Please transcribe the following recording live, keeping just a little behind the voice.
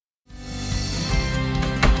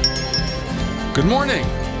Good morning.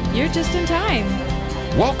 You're just in time.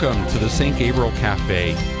 Welcome to the St. Gabriel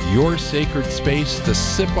Café, your sacred space to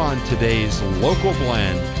sip on today's local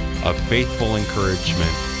blend of faithful encouragement.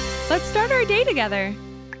 Let's start our day together.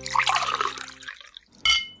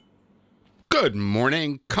 Good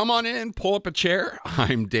morning. Come on in, pull up a chair.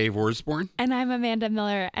 I'm Dave Orsborn. And I'm Amanda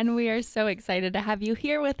Miller, and we are so excited to have you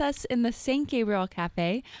here with us in the St. Gabriel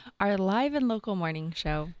Café, our live and local morning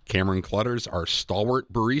show. Cameron Clutter's our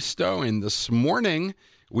stalwart barista, and this morning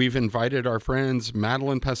we've invited our friends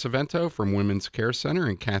Madeline Pesavento from Women's Care Center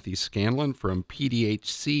and Kathy Scanlon from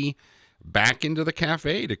PDHC back into the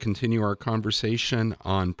cafe to continue our conversation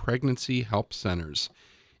on pregnancy help centers.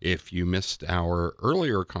 If you missed our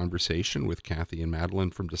earlier conversation with Kathy and Madeline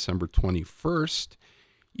from December 21st,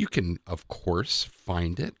 you can, of course,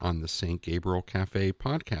 find it on the St. Gabriel Cafe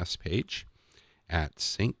podcast page at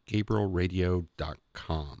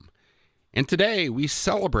stgabrielradio.com. And today we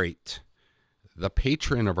celebrate the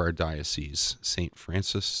patron of our diocese, St.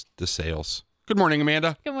 Francis de Sales. Good morning,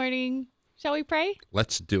 Amanda. Good morning. Shall we pray?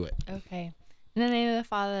 Let's do it. Okay. In the name of the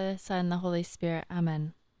Father, the Son, and the Holy Spirit.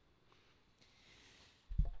 Amen.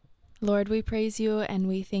 Lord, we praise you and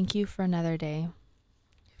we thank you for another day,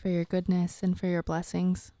 for your goodness and for your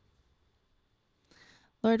blessings.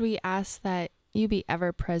 Lord, we ask that you be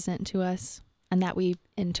ever present to us and that we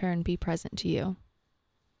in turn be present to you.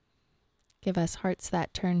 Give us hearts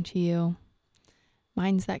that turn to you,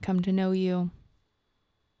 minds that come to know you.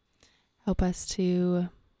 Help us to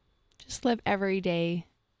just live every day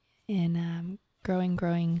in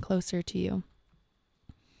growing closer to you.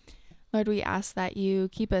 Lord, we ask that you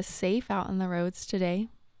keep us safe out on the roads today,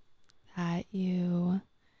 that you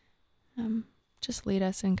just lead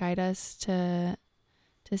us and guide us to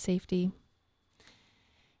safety.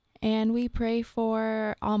 And we pray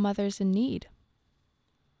for all mothers in need.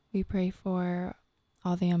 We pray for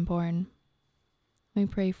all the unborn. We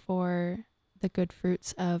pray for the good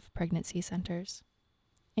fruits of pregnancy centers.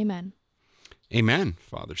 Amen. Amen,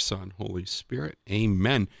 Father, Son, Holy Spirit.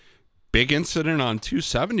 Amen. Big incident on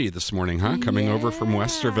 270 this morning, huh? Coming over from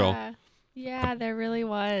Westerville. Yeah, there really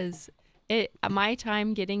was. My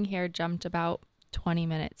time getting here jumped about 20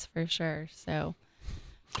 minutes for sure. So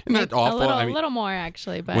isn't that awful? A little more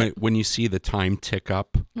actually, but when you see the time tick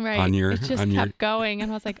up right, on your, it just kept going,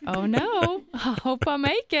 and I was like, "Oh no, I hope I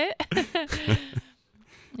make it."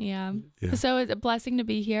 Yeah. So it's a blessing to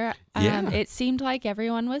be here. It seemed like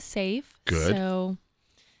everyone was safe. Good. So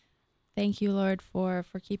thank you, Lord, for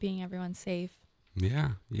keeping everyone safe. Yeah.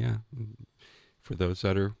 For those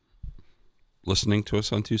that are listening to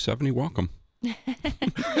us on 270, welcome.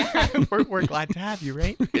 We're glad to have you,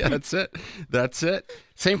 right? Yeah, that's it.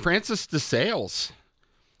 St. Francis de Sales,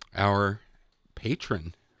 our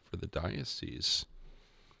patron for the diocese.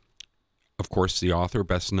 Of course, the author,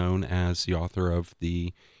 best known as the author of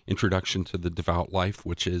the Introduction to the Devout Life,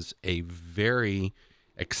 which is a very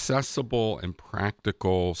accessible and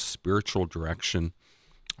practical spiritual direction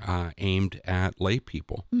aimed at lay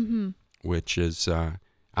people, which is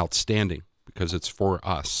outstanding because it's for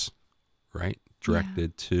us, right?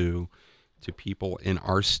 Directed to people in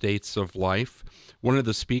our states of life. One of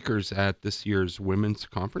the speakers at this year's Women's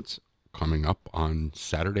Conference, coming up on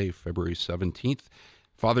Saturday, February 17th,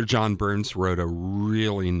 Father John Burns wrote a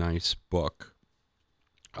really nice book.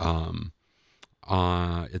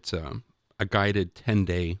 It's a guided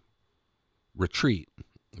 10-day retreat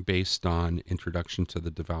based on Introduction to the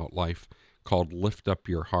Devout Life called Lift Up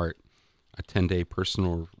Your Heart, a 10-day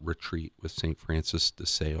personal retreat with St. Francis de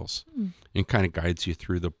Sales. And kind of guides you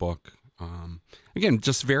through the book. Again,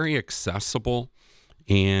 just very accessible.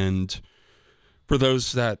 And for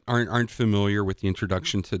those that aren't familiar with the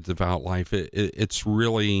Introduction to Devout Life, it's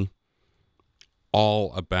really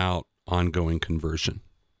all about ongoing conversion.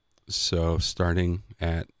 So starting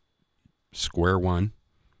at square one,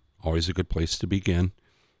 always a good place to begin,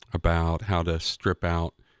 about how to strip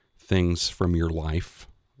out things from your life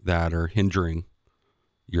that are hindering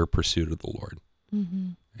your pursuit of the Lord.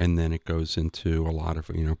 And then it goes into a lot of,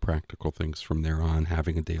 practical things from there on,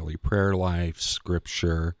 having a daily prayer life,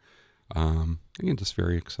 scripture, again, just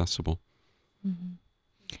very accessible.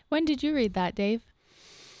 When did you read that, Dave?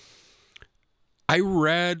 I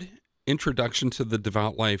read Introduction to the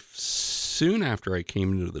Devout Life soon after I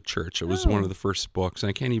came into the church. It was one of the first books, and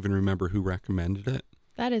I can't even remember who recommended it.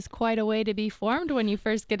 That is quite a way to be formed when you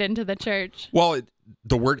first get into the church. Well,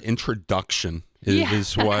 the word introduction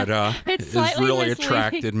is what has really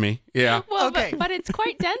attracted me. Yeah. Well, okay. but it's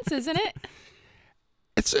quite dense, isn't it?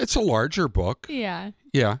 It's a larger book. Yeah.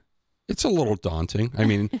 Yeah. It's a little daunting. I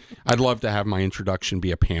mean, I'd love to have my introduction be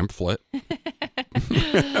a pamphlet.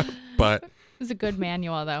 But It's a good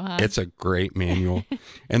manual, though, huh? It's a great manual.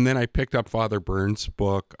 And then I picked up Father Burns'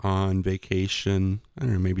 book on vacation, I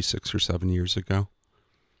don't know, maybe 6 or 7 years ago.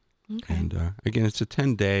 Okay. And again, it's a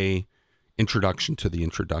 10-day introduction to the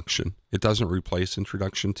introduction. It doesn't replace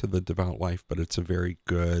Introduction to the Devout Life, but it's a very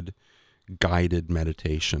good guided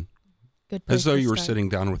meditation. Good place As though to you were start. sitting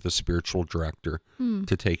down with a spiritual director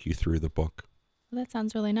to take you through the book. Well, that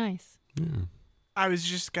sounds really nice. Yeah. I was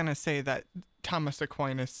just going to say that Thomas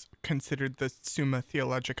Aquinas considered the Summa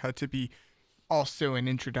Theologica to be also an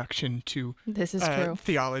introduction to This is true.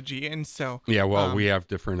 theology. And so, Yeah, well, we have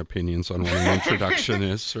different opinions on what an introduction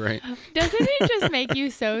is, right? Doesn't it just make you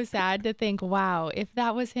so sad to think, wow, if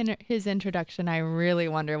that was his introduction, I really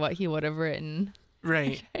wonder what he would have written.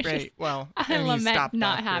 right. Well, I and he lament stopped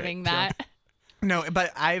not after having it, so. that. No,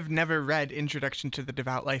 but I've never read Introduction to the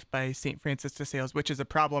Devout Life by St. Francis de Sales, which is a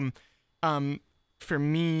problem for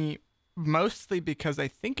me, mostly because I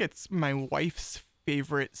think it's my wife's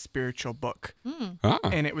favorite spiritual book.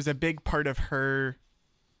 And it was a big part of her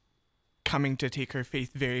coming to take her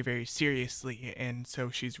faith very, very seriously. And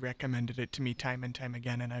so she's recommended it to me time and time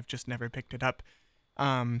again, and I've just never picked it up.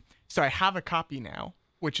 So I have a copy now,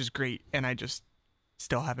 which is great, and I just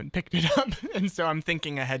still haven't picked it up. And so I'm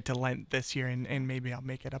thinking ahead to Lent this year, and maybe I'll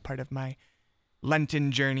make it a part of my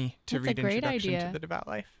Lenten journey to That's a read great Introduction idea. to the Devout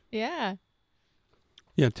Life. Yeah.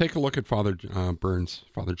 Yeah, take a look at Father John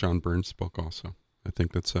Burns' book also. I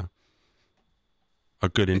think that's a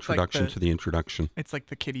good introduction to the introduction. It's like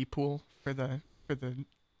the kiddie pool for the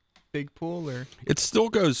big pool, or It still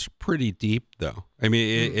goes pretty deep, though. I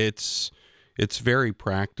mean, it's very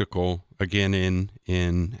practical. Again,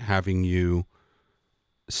 in having you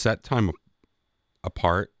set time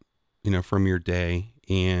apart, from your day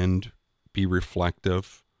and be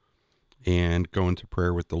reflective and go into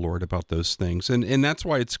prayer with the Lord about those things. And that's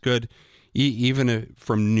why it's good, even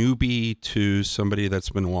from newbie to somebody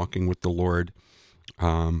that's been walking with the Lord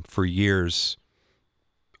for years.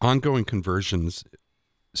 Ongoing conversion's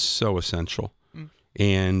so essential.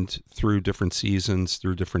 And through different seasons,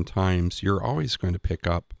 through different times, you're always going to pick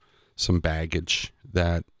up some baggage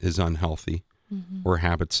that is unhealthy or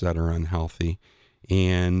habits that are unhealthy.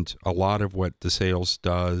 And a lot of what DeSales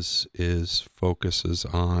does is focuses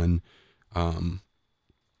on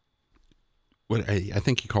what I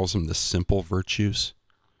think he calls them the simple virtues.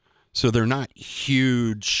 So they're not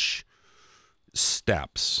huge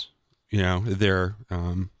steps, they're,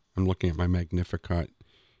 I'm looking at my Magnificat.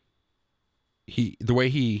 The way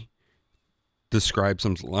he describes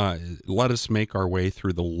them, let us make our way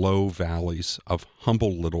through the low valleys of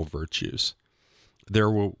humble little virtues. There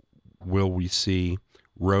will we see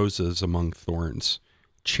roses among thorns,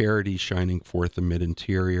 charity shining forth amid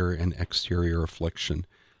interior and exterior affliction,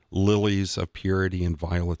 lilies of purity and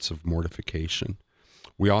violets of mortification.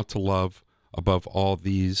 We ought to love above all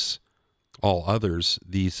others,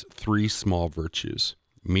 these three small virtues: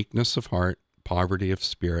 meekness of heart, poverty of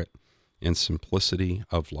spirit, and simplicity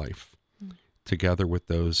of life, together with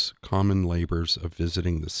those common labors of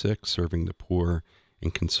visiting the sick, serving the poor,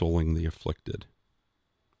 and consoling the afflicted.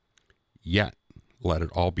 Yet, let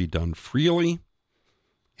it all be done freely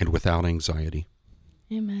and without anxiety.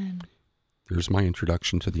 Amen. There's my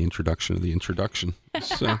introduction to the introduction of the introduction.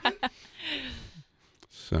 So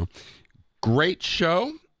great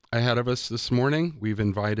show ahead of us this morning. We've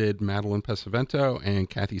invited Madeline Pesavento and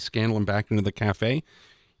Kathy Scanlon back into the cafe.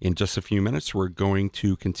 In just a few minutes, we're going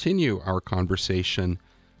to continue our conversation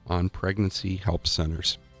on pregnancy help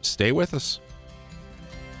centers. Stay with us.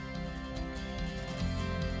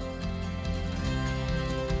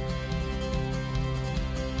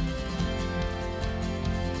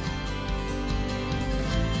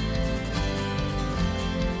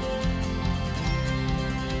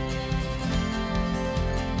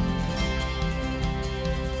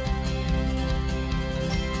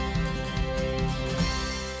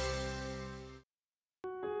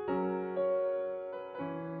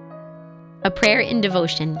 A prayer in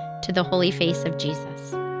devotion to the holy face of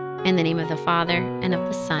Jesus. In the name of the Father, and of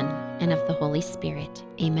the Son, and of the Holy Spirit.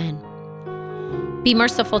 Amen. Be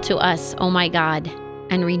merciful to us, O my God,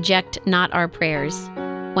 and reject not our prayers,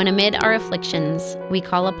 when amid our afflictions we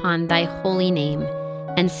call upon thy holy name,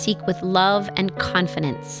 and seek with love and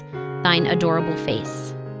confidence thine adorable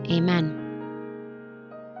face. Amen.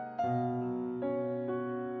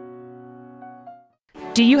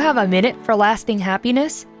 Do you have a minute for lasting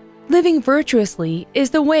happiness? Living virtuously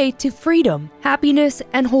is the way to freedom, happiness,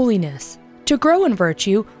 and holiness. To grow in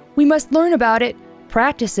virtue, we must learn about it,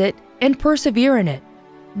 practice it, and persevere in it.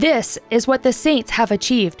 This is what the saints have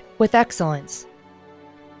achieved with excellence.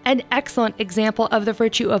 An excellent example of the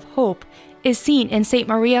virtue of hope is seen in St.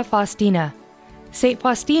 Maria Faustina. St.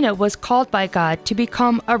 Faustina was called by God to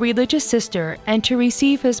become a religious sister and to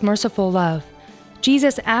receive his merciful love.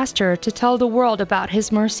 Jesus asked her to tell the world about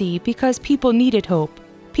his mercy because people needed hope.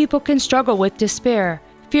 People can struggle with despair,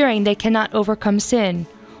 fearing they cannot overcome sin,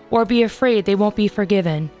 or be afraid they won't be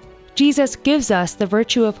forgiven. Jesus gives us the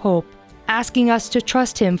virtue of hope, asking us to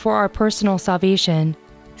trust him for our personal salvation.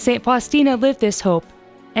 St. Faustina lived this hope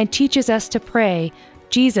and teaches us to pray,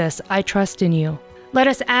 "Jesus, I trust in you." Let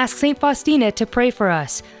us ask St. Faustina to pray for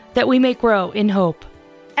us, that we may grow in hope.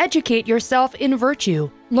 Educate yourself in virtue.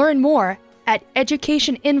 Learn more at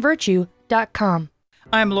educationinvirtue.com.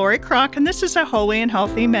 I'm Lori Kroc, and this is a Holy and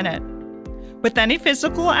Healthy Minute. With any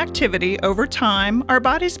physical activity over time, our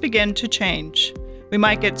bodies begin to change. We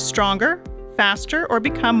might get stronger, faster, or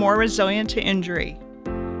become more resilient to injury.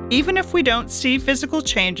 Even if we don't see physical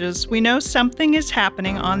changes, we know something is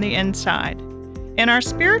happening on the inside. In our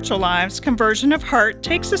spiritual lives, conversion of heart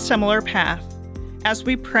takes a similar path. As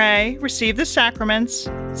we pray, receive the sacraments,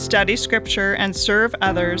 study scripture, and serve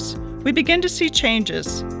others, we begin to see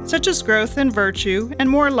changes, such as growth in virtue and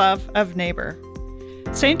more love of neighbor.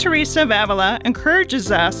 St. Teresa of Avila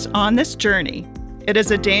encourages us on this journey. It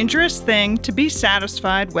is a dangerous thing to be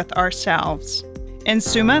satisfied with ourselves. In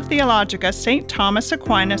Summa Theologica, St. Thomas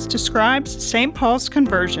Aquinas describes St. Paul's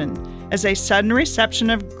conversion as a sudden reception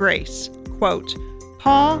of grace. Quote,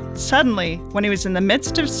 "Paul, suddenly, when he was in the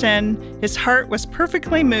midst of sin, his heart was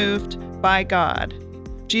perfectly moved by God."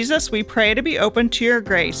 Jesus, we pray to be open to your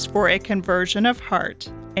grace for a conversion of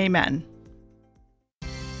heart. Amen.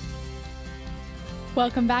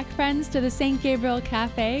 Welcome back, friends, to the St. Gabriel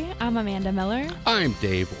Café. I'm Amanda Miller. I'm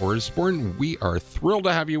Dave Orsborn. We are thrilled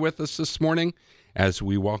to have you with us this morning as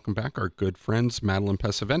we welcome back our good friends Madeline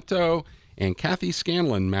Pesavento and Kathy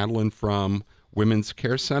Scanlon. Madeline from Women's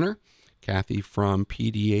Care Center, Kathy from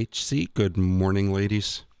PDHC. Good morning,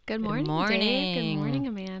 ladies. Good morning, Dave. Good morning,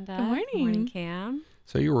 Amanda. Good morning. Good morning, Cam.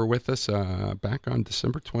 So you were with us back on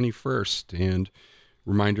December 21st, and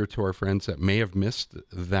reminder to our friends that may have missed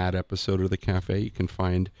that episode of the Cafe, you can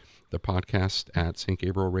find the podcast at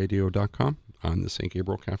stgabrielradio.com on the St.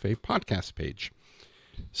 Gabriel Cafe podcast page.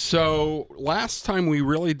 So last time we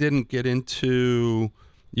really didn't get into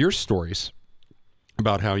your stories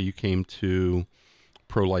about how you came to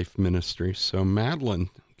pro-life ministry. So Madeline,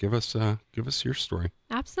 give us your story.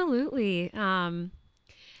 Absolutely.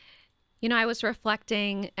 I was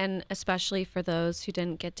reflecting, and especially for those who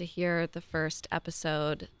didn't get to hear the first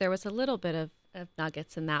episode, there was a little bit of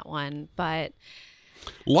nuggets in that one, but...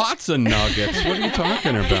 Lots of nuggets. What are you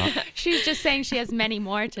talking about? She's just saying she has many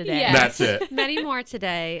more today. Yes, That's it. Many more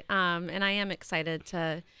today. And I am excited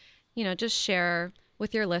to, just share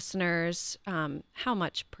with your listeners how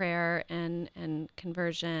much prayer and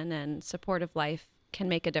conversion and supportive life can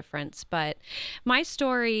make a difference. But my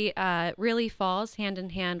story really falls hand in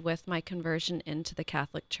hand with my conversion into the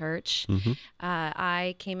Catholic Church. Mm-hmm.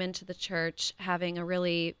 I came into the church having a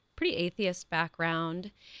really pretty atheist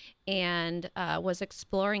background and was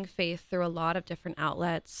exploring faith through a lot of different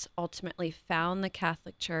outlets, ultimately found the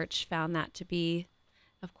Catholic Church, found that to be,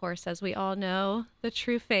 of course, as we all know, the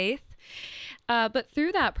true faith. But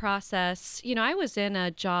through that process, I was in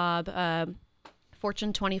a job,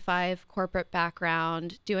 Fortune 25 corporate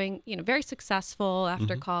background, doing, very successful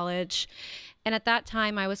after college. And at that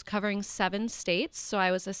time, I was covering 7 states. So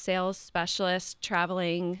I was a sales specialist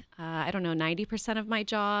traveling, 90% of my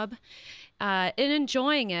job and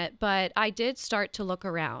enjoying it. But I did start to look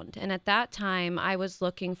around. And at that time, I was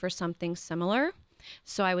looking for something similar.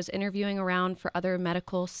 So I was interviewing around for other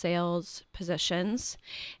medical sales positions,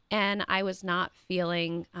 and I was not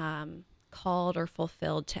feeling called or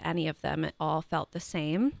fulfilled to any of them. It all felt the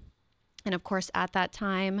same. And of course, at that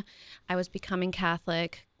time, I was becoming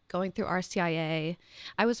Catholic, going through RCIA.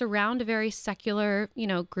 I was around a very secular,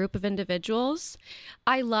 group of individuals.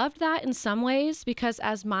 I loved that in some ways because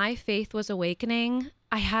as my faith was awakening,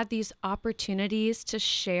 I had these opportunities to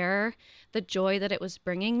share the joy that it was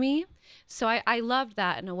bringing me. So I loved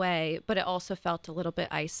that in a way, but it also felt a little bit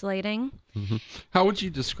isolating. Mm-hmm. How would you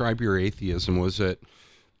describe your atheism? Was it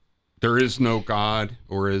there is no God,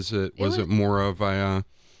 or was it more of a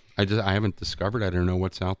I haven't discovered, I don't know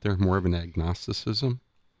what's out there, more of an agnosticism?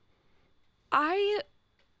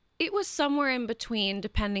 It was somewhere in between,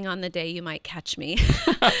 depending on the day you might catch me.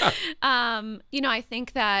 I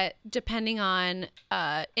think that depending on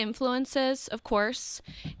influences, of course,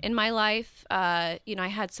 in my life, I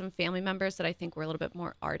had some family members that I think were a little bit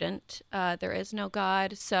more ardent. There is no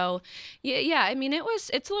God. So,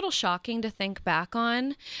 it's a little shocking to think back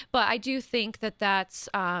on. But I do think that that's,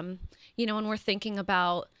 when we're thinking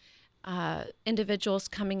about individuals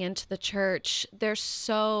coming into the church,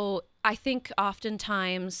 I think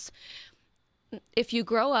oftentimes if you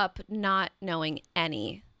grow up not knowing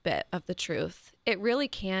any bit of the truth, it really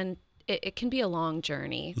can, it can be a long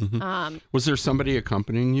journey. Was there somebody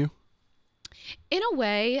accompanying you? In a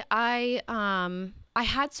way, I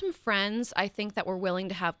had some friends, I think, that were willing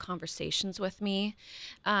to have conversations with me.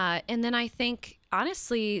 And then I think,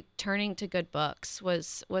 honestly, turning to good books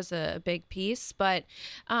was a big piece. But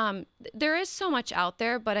there is so much out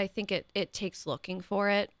there, but I think it takes looking for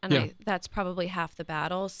it. And that's probably half the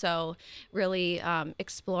battle. So really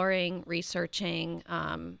exploring, researching,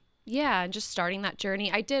 and just starting that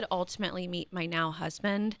journey. I did ultimately meet my now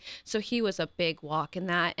husband. So he was a big walk in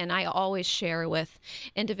that. And I always share with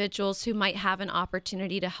individuals who might have an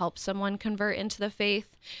opportunity to help someone convert into the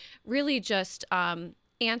faith, really just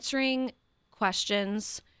answering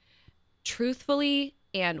questions truthfully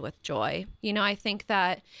and with joy. I think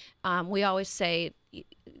that we always say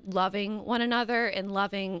loving one another, and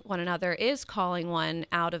loving one another is calling one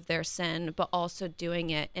out of their sin, but also doing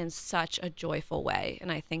it in such a joyful way. And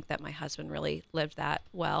I think that my husband really lived that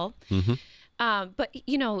well. But,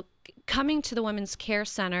 coming to the Women's Care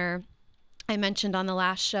Center, I mentioned on the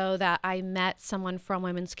last show that I met someone from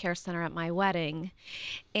Women's Care Center at my wedding,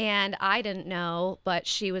 and I didn't know, but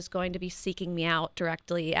she was going to be seeking me out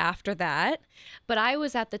directly after that. But I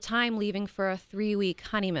was at the time leaving for a 3-week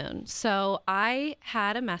honeymoon. So I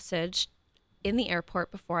had a message in the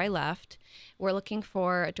airport before I left. We're looking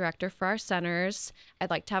for a director for our centers. I'd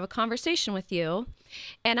like to have a conversation with you.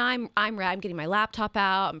 And I'm getting my laptop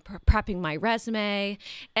out. I'm prepping my resume.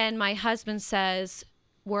 And my husband says,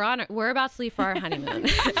 we're about to leave for our honeymoon.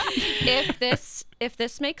 If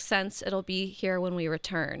this makes sense, it'll be here when we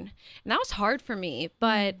return. And that was hard for me,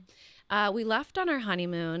 but we left on our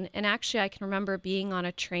honeymoon, and actually I can remember being on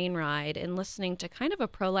a train ride and listening to kind of a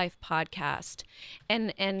pro-life podcast,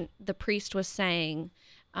 and the priest was saying,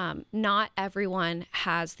 not everyone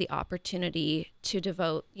has the opportunity to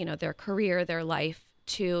devote, their career, their life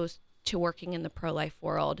to working in the pro-life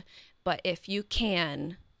world, but if you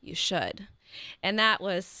can, you should. And that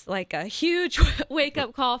was like a huge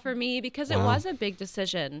wake-up call for me, because it was a big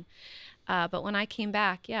decision. But when I came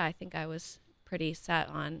back, I think I was pretty set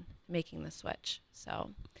on making the switch. So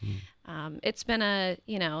it's been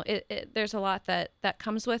there's a lot that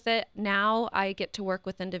comes with it. Now I get to work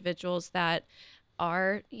with individuals that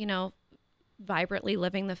are, vibrantly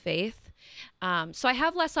living the faith. So I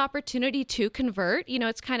have less opportunity to convert.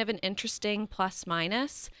 It's kind of an interesting plus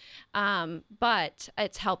minus, but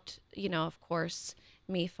it's helped, of course,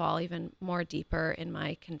 me fall even more deeper in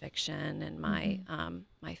my conviction and my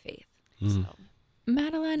my faith. So.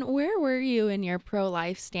 Madeline, where were you in your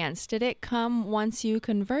pro-life stance? Did it come once you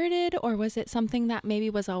converted, or was it something that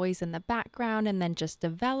maybe was always in the background and then just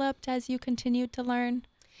developed as you continued to learn?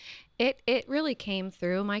 It really came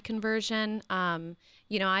through my conversion.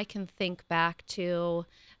 I can think back to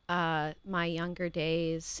my younger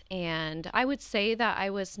days, and I would say that I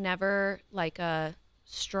was never like a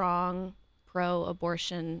strong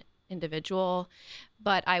pro-abortion individual,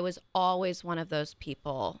 but I was always one of those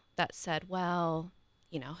people that said, well,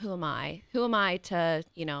 who am I? Who am I to,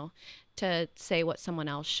 to say what someone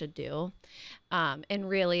else should do? And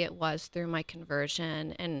really it was through my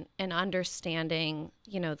conversion and understanding,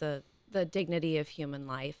 the dignity of human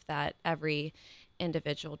life, that every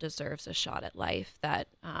individual deserves a shot at life, that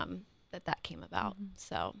came about.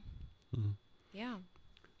 So, yeah.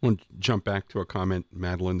 I want to jump back to a comment,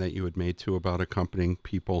 Madeline, that you had made too about accompanying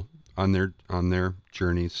people on their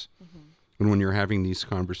journeys. And when you're having these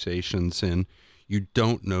conversations and you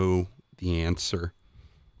don't know the answer,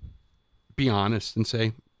 be honest and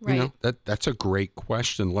say, Right. that's a great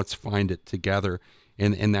question. Let's find it together.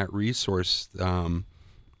 And that resource, one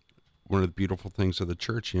of the beautiful things of the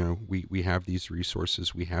church, we have these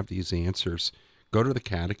resources, we have these answers. Go to the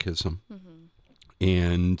catechism.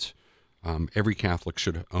 And every Catholic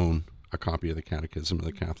should own a copy of the Catechism of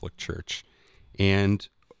the Catholic Church, and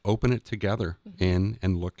open it together and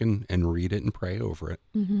look and read it and pray over it.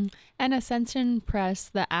 And Ascension Press,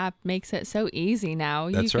 the app, makes it so easy now.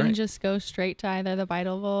 That's you can right. just go straight to either the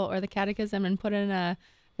Bible or the Catechism and put in a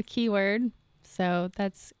keyword. So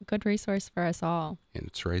that's a good resource for us all. And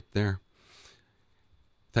it's right there.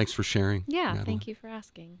 Thanks for sharing. Yeah. Madeline. Thank you for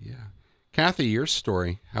asking. Yeah. Kathy, your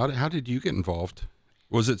story, how did you get involved?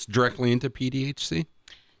 Was it directly into PDHC?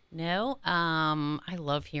 No, I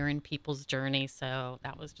love hearing people's journey, so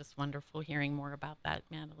that was just wonderful hearing more about that,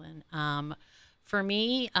 Madeline. For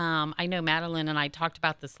me, I know Madeline and I talked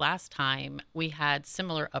about this last time. We had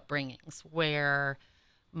similar upbringings where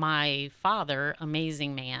my father,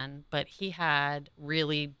 amazing man, but he had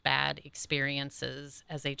really bad experiences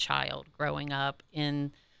as a child growing up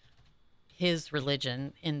in his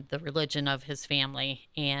religion, in the religion of his family.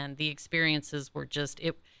 And the experiences were just,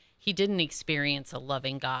 he didn't experience a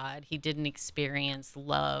loving God. He didn't experience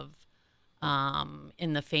love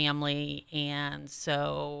in the family. And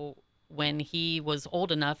so when he was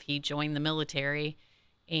old enough, he joined the military,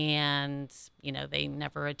 and, they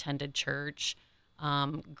never attended church.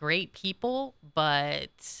 Great people,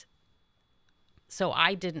 but so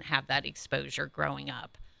I didn't have that exposure growing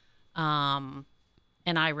up. And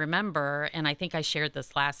I remember, and I think I shared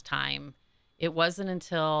this last time, it wasn't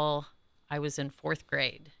until I was in 4th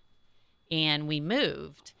grade and we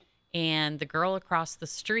moved, and the girl across the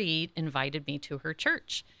street invited me to her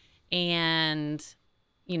church. And,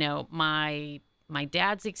 my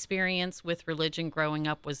dad's experience with religion growing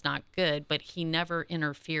up was not good, but he never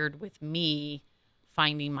interfered with me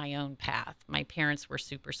finding my own path. My parents were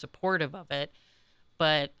super supportive of it,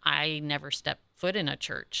 but I never stepped foot in a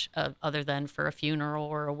church other than for a funeral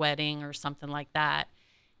or a wedding or something like that.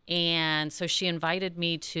 And so she invited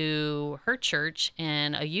me to her church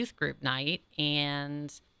in a youth group night,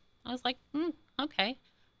 and I was like, okay.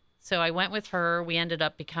 So I went with her. We ended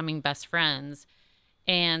up becoming best friends.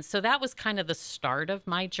 And so that was kind of the start of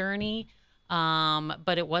my journey,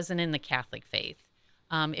 but it wasn't in the Catholic faith.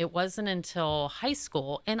 It wasn't until high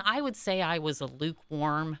school, and I would say I was a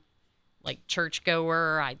lukewarm, like,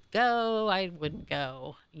 churchgoer. I'd go, I wouldn't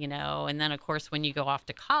go, and then of course when you go off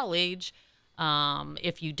to college,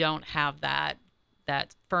 if you don't have that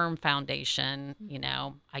firm foundation,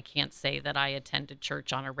 I can't say that I attended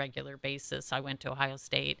church on a regular basis. I went to Ohio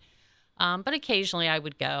State, but occasionally I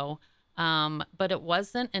would go. But it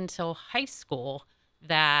wasn't until high school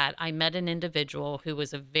that I met an individual who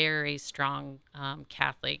was a very strong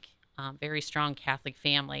Catholic, very strong Catholic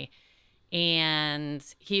family. And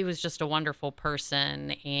he was just a wonderful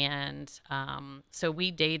person. And so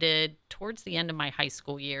we dated towards the end of my high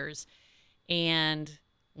school years. And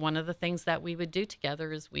one of the things that we would do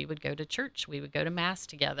together is we would go to church. We would go to Mass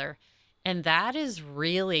together. And that is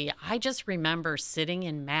really, I just remember sitting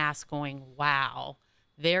in Mass going, wow,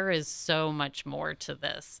 there is so much more to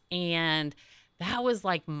this. And that was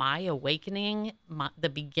like my awakening, the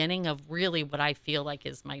beginning of really what I feel like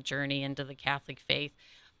is my journey into the Catholic faith.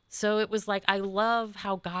 So it was like, I love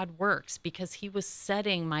how God works, because he was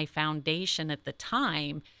setting my foundation at the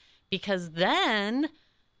time. Because then,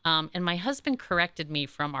 and my husband corrected me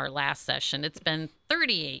from our last session, it's been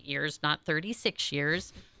 38 years, not 36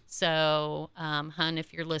 years. So, hun,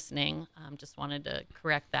 if you're listening, just wanted to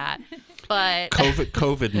correct that. But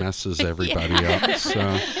COVID messes everybody up.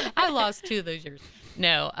 So I lost 2 of those years.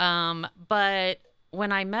 No, but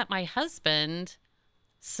when I met my husband,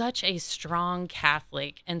 such a strong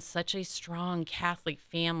Catholic and such a strong Catholic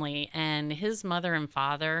family, and his mother and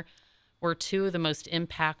father were 2 of the most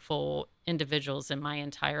impactful individuals in my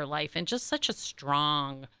entire life, and just such a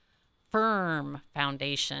strong, firm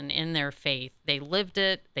foundation in their faith. They lived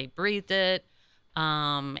it, they breathed it.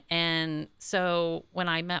 And so when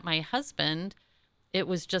I met my husband, it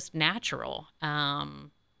was just natural.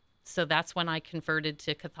 So that's when I converted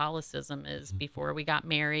to Catholicism, is before we got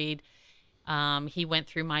married. He went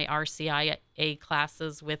through my RCIA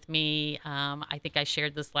classes with me. I think I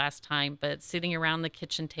shared this last time, but sitting around the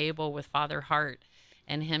kitchen table with Father Hart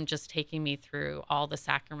and him just taking me through all the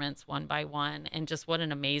sacraments one by one, and just what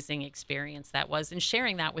an amazing experience that was. And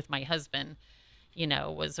sharing that with my husband,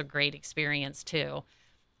 was a great experience too.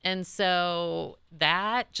 And so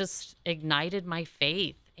that just ignited my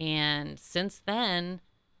faith. And since then,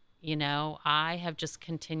 I have just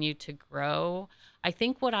continued to grow. I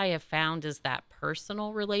think what I have found is that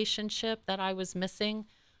personal relationship that I was missing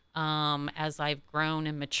as I've grown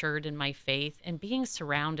and matured in my faith, and being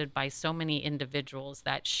surrounded by so many individuals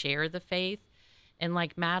that share the faith. And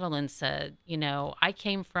like Madeline said, I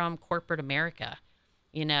came from corporate America,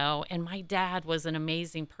 and my dad was an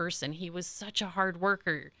amazing person. He was such a hard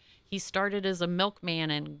worker. He started as a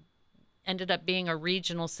milkman and ended up being a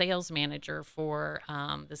regional sales manager for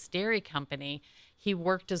this dairy company. He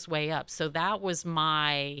worked his way up. So that was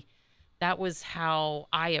how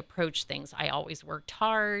I approached things. I always worked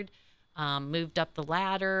hard, moved up the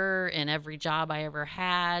ladder in every job I ever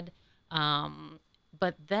had.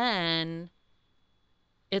 But then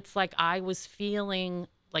it's like I was feeling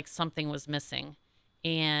like something was missing,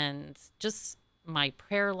 and just my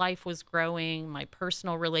prayer life was growing, my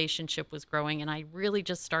personal relationship was growing, and I really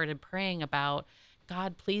just started praying about,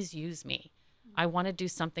 God, please use me. I want to do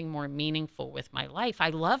something more meaningful with my life. I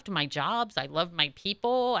loved my jobs. I loved my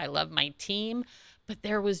people. I loved my team. But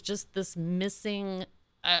there was just this missing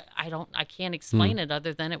I can't explain it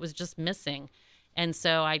other than it was just missing. And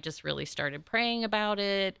so I just really started praying about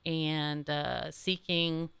it and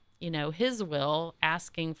seeking, his will,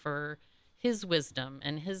 asking for his wisdom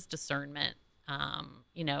and his discernment,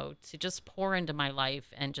 to just pour into my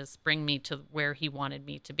life and just bring me to where he wanted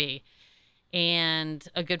me to be. And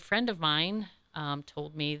a good friend of mine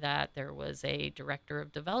told me that there was a director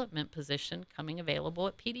of development position coming available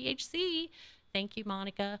at PDHC. Thank you,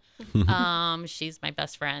 Monica. She's my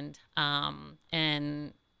best friend.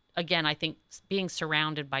 And again, I think being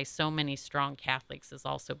surrounded by so many strong Catholics has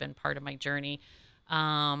also been part of my journey.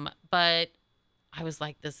 But I was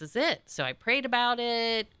like, this is it. So I prayed about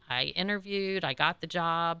it. I interviewed. I got the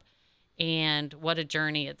job. And what a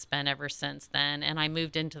journey it's been ever since then. And I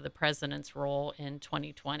moved into the president's role in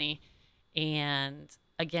 2020. And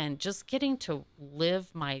again, just getting to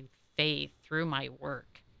live my faith through my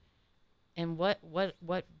work. And what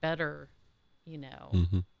better,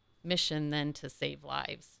 mission than to save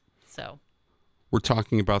lives. So we're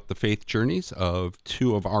talking about the faith journeys of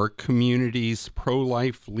two of our community's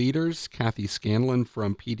pro-life leaders, Kathy Scanlon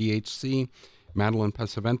from PDHC, Madeline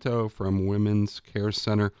Pesavento from Women's Care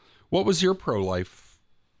Center. What was your pro-life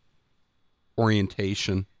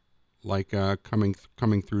orientation like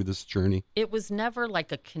coming through this journey? It was never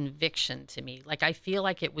like a conviction to me. Like, I feel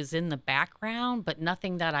like it was in the background, but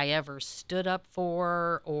nothing that I ever stood up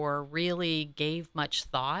for or really gave much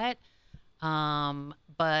thought.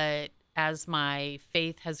 But as my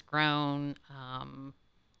faith has grown,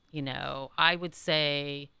 I would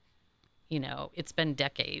say, it's been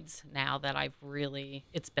decades now that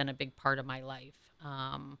it's been a big part of my life.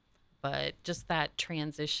 But just that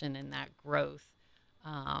transition and that growth,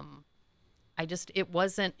 it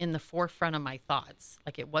wasn't in the forefront of my thoughts.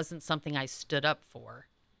 Like, it wasn't something I stood up for,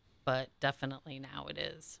 but definitely now it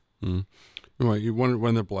is. Mm. Well, one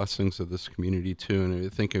of the blessings of this community too, and I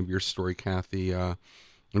think of your story, Kathy, and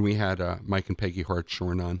we had Mike and Peggy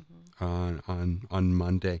Hartshorn on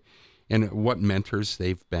Monday, and what mentors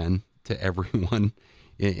they've been to everyone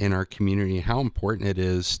in our community, and how important it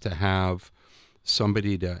is to have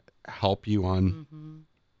somebody to help you on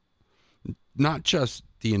not just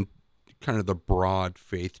the kind of the broad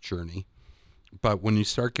faith journey, but when you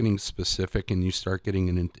start getting specific and you start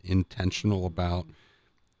getting intentional about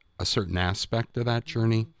a certain aspect of that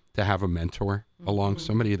journey, to have a mentor along,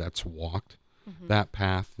 somebody that's walked that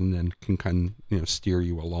path and then can kind of steer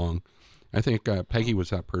you along. I think Peggy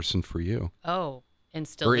was that person for you. Oh, and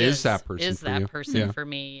still or is that person is for that you? person Yeah. for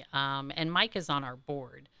me. And Mike is on our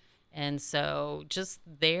board, and so just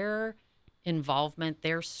their involvement,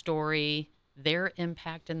 their story, their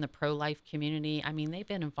impact in the pro-life community. I mean, they've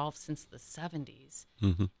been involved since the 70s.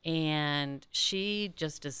 And she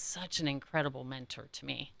just is such an incredible mentor to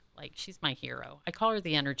me. Like, she's my hero. I call her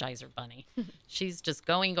the Energizer Bunny. She's just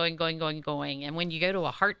going. And when you go to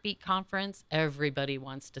a heartbeat conference, everybody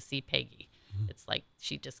wants to see Peggy. It's like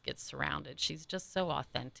she just gets surrounded. She's just so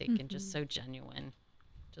authentic and just so genuine,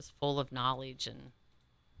 just full of knowledge. And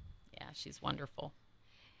yeah, she's wonderful.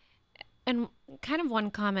 And kind of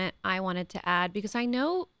one comment I wanted to add, because I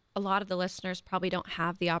know a lot of the listeners probably don't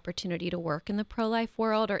have the opportunity to work in the pro-life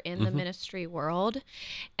world or in the ministry world.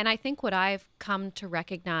 And I think what I've come to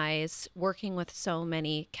recognize working with so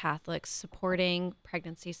many Catholics supporting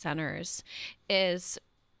pregnancy centers is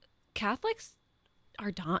Catholics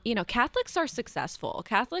are successful.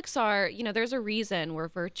 Catholics are, there's a reason we're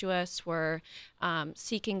virtuous, we're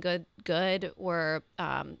seeking good, we're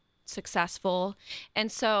successful. And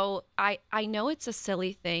so I know it's a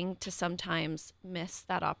silly thing to sometimes miss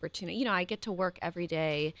that opportunity. I get to work every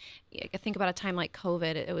day. I think about a time like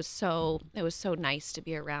COVID. It was so nice to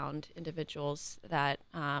be around individuals that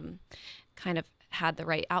kind of had the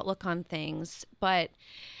right outlook on things. But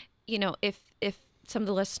if some of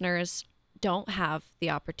the listeners don't have the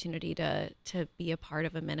opportunity to be a part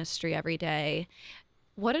of a ministry every day,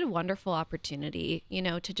 what a wonderful opportunity,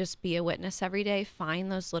 to just be a witness every day,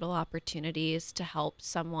 find those little opportunities to help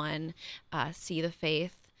someone see the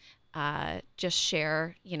faith, just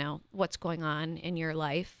share, what's going on in your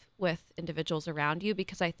life with individuals around you.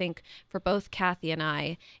 Because I think for both Kathy and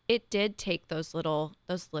I, it did take those little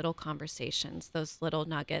conversations, those little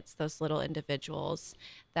nuggets, those little individuals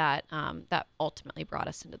that ultimately brought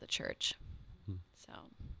us into the church. So.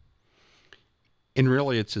 And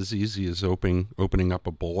really, it's as easy as opening up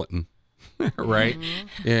a bulletin, right,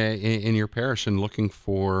 in your parish and looking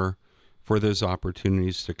for those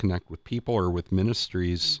opportunities to connect with people or with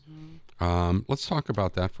ministries. Let's talk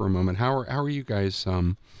about that for a moment. How are you guys,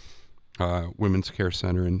 Women's Care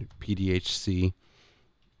Center and PDHC?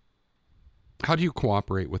 How do you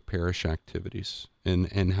cooperate with parish activities,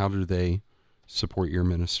 and how do they support your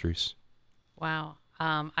ministries? Wow.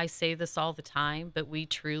 I say this all the time, but we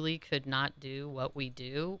truly could not do what we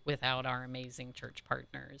do without our amazing church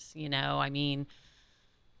partners. I mean,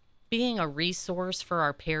 being a resource for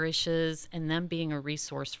our parishes and them being a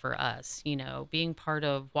resource for us, being part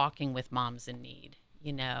of Walking with Moms in Need,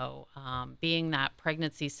 being that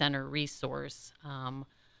pregnancy center resource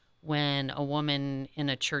when a woman in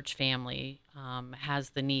a church family has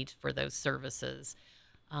the need for those services.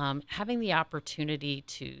 Having the opportunity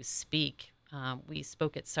to speak. We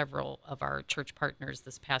spoke at several of our church partners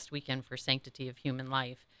this past weekend for Sanctity of Human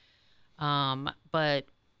Life. But,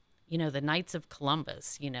 the Knights of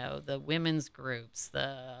Columbus, the women's groups,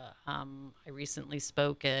 I recently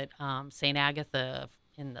spoke at St. Agatha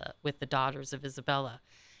with the Daughters of Isabella.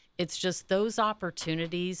 It's just those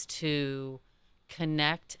opportunities to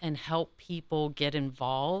connect and help people get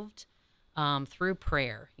involved through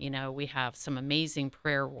prayer. We have some amazing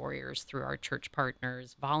prayer warriors through our church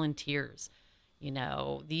partners, volunteers.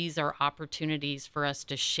 These are opportunities for us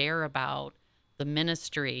to share about the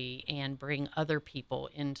ministry and bring other people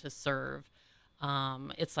in to serve.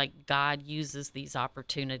 It's like God uses these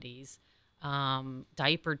opportunities,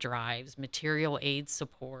 diaper drives, material aid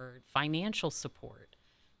support, financial support,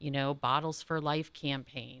 Bottles for Life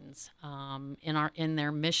campaigns, in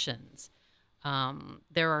their missions.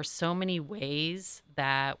 There are so many ways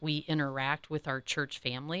that we interact with our church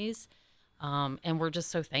families, and we're just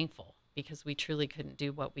so thankful because we truly couldn't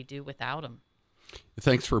do what we do without them.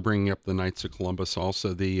 Thanks for bringing up the Knights of Columbus.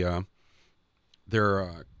 Also, their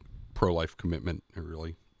pro-life commitment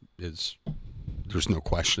really is. There's no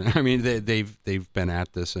question. I mean, they've been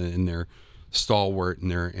at this, and they're stalwart,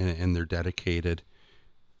 and they're dedicated.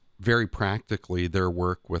 Very practically, their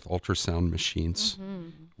work with ultrasound machines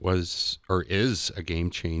was or is a game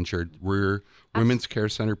changer. We're Women's Care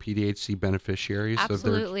Center PDHC beneficiaries.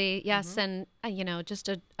 Absolutely, yes, and just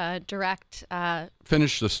a direct.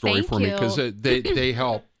 Finish the story for me, because they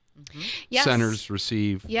help Yes. centers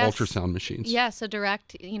receive Yes. ultrasound machines. Yes, a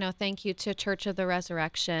direct, thank you to Church of the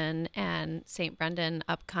Resurrection and St. Brendan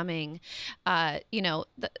upcoming.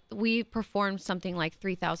 We performed something like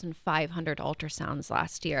 3,500 ultrasounds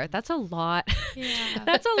last year. That's a lot. Yeah.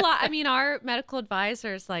 That's a lot. I mean, our medical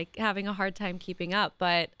advisors like having a hard time keeping up,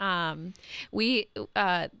 but we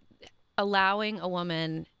allowing a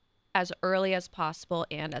woman as early as possible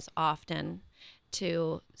and as often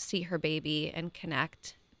to see her baby and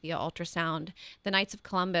connect via ultrasound. The Knights of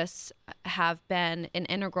Columbus have been an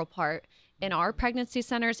integral part in our pregnancy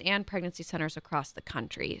centers and pregnancy centers across the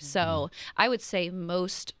country. So I would say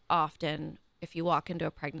most often, if you walk into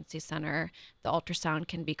a pregnancy center, the ultrasound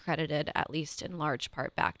can be credited at least in large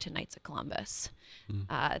part back to Knights of Columbus.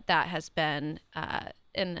 That has been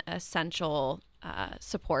an essential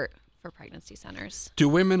support for pregnancy centers. Do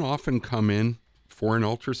women often come in for an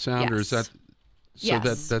ultrasound, or is Yes. that so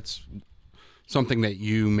Yes. that's something that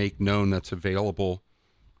you make known that's available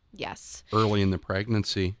Yes. early in the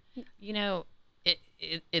pregnancy?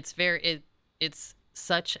 It's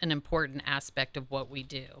such an important aspect of what we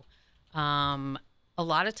do. A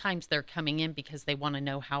lot of times they're coming in because they want to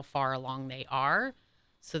know how far along they are,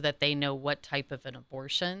 so that they know what type of an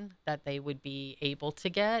abortion that they would be able to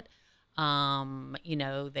get.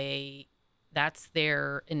 That's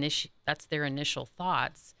their initial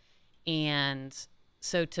thoughts, and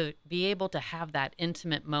so to be able to have that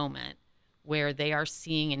intimate moment where they are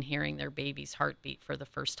seeing and hearing their baby's heartbeat for the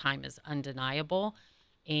first time is undeniable.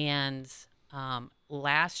 And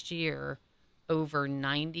last year, over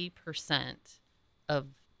 90% of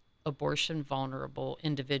abortion vulnerable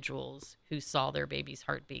individuals who saw their baby's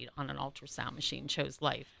heartbeat on an ultrasound machine chose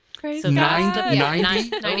life. Praise So that's God. the-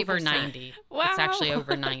 90? over 90. Wow. It's actually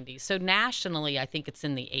over 90. So nationally, I think it's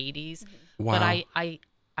in the 80s. Wow. But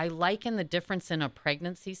I liken the difference in a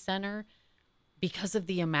pregnancy center because of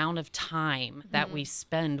the amount of time that we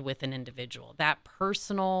spend with an individual, that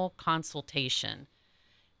personal consultation.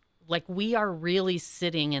 Like, we are really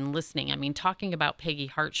sitting and listening. I mean, talking about Peggy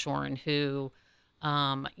Hartshorn, who,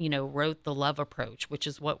 wrote the Love Approach, which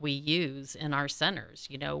is what we use in our centers.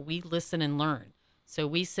 We listen and learn. So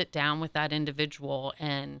we sit down with that individual,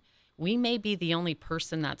 and we may be the only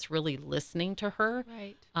person that's really listening to her.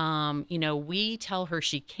 Right. We tell her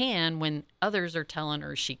she can when others are telling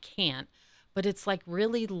her she can't. But it's like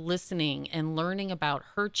really listening and learning about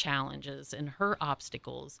her challenges and her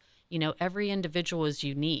obstacles. Every individual is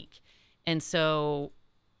unique. And so,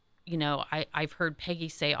 I've heard Peggy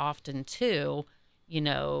say often too,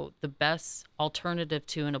 the best alternative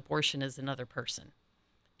to an abortion is another person.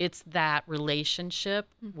 It's that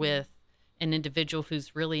relationship with an individual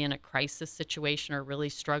who's really in a crisis situation or really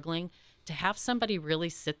struggling, to have somebody really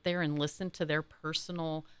sit there and listen to their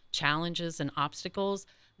personal challenges and obstacles,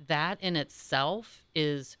 that in itself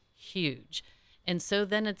is huge. And so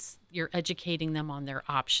then you're educating them on their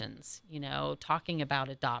options, talking about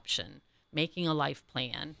adoption, making a life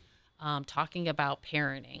plan, talking about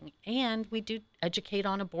parenting, and we do educate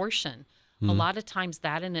on abortion. A lot of times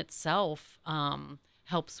that in itself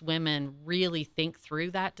helps women really think through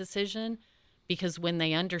that decision, because when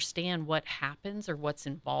they understand what happens or what's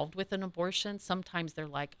involved with an abortion, sometimes they're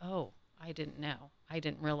like, oh, I didn't know. I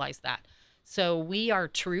didn't realize that. So we are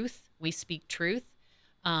truth. We speak truth,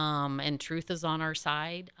 and truth is on our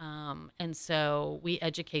side. And so we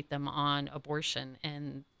educate them on abortion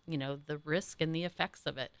and, the risk and the effects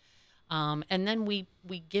of it. And then we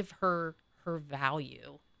give her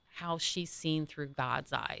value, how she's seen through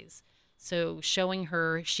God's eyes. So showing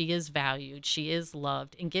her she is valued, she is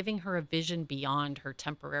loved, and giving her a vision beyond her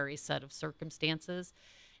temporary set of circumstances.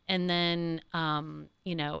 And then,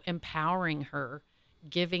 empowering her,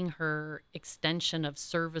 giving her extension of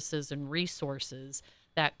services and resources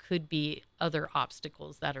that could be other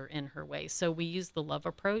obstacles that are in her way. So we use the love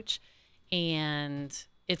approach, and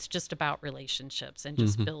it's just about relationships and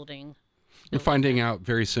just building. And finding out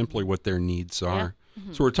very simply what their needs are.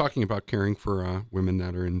 So we're talking about caring for women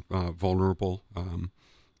that are in vulnerable,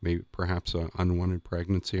 maybe perhaps unwanted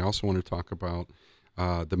pregnancy. I also want to talk about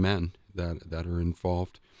the men that are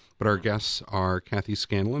involved. But our guests are Kathy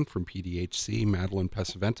Scanlon from PDHC, Madeline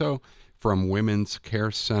Pesavento from Women's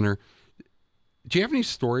Care Center. Do you have any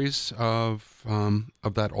stories of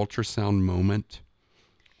that ultrasound moment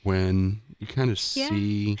when you kind of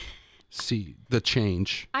see the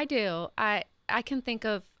change? I do. I can think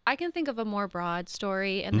of a more broad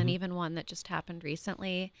story, and then even one that just happened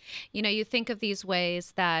recently. You think of these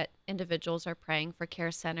ways that individuals are praying for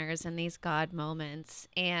care centers in these God moments.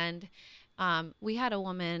 And we had a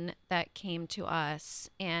woman that came to us,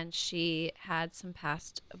 and she had some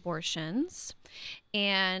past abortions.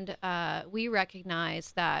 And we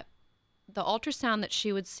recognized that the ultrasound that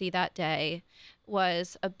she would see that day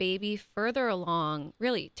was a baby further along,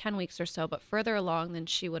 really 10 weeks or so, but further along than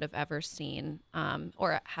she would have ever seen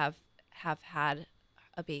or have had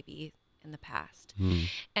a baby in the past.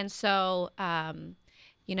 And so,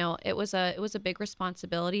 it was a big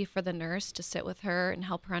responsibility for the nurse to sit with her and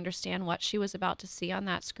help her understand what she was about to see on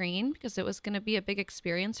that screen, because it was going to be a big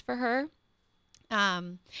experience for her.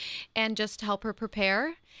 And just help her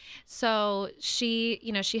prepare. So she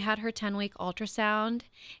had her 10-week ultrasound,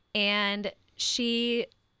 and she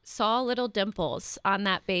saw little dimples on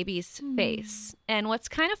that baby's face. And what's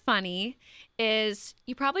kind of funny is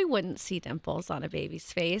you probably wouldn't see dimples on a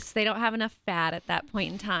baby's face. They don't have enough fat at that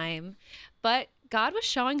point in time. But God was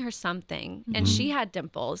showing her something, and she had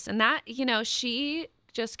dimples. And that, she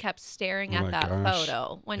just kept staring at that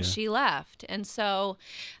photo when she left. And so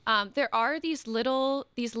there are these little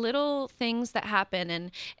things that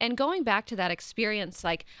happen. And going back to that experience,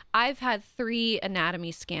 like I've had 3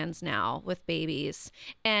 anatomy scans now with babies,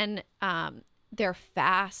 and they're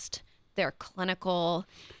fast, they're clinical.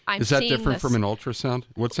 Is that different from an ultrasound?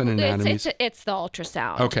 What's an anatomy? It's the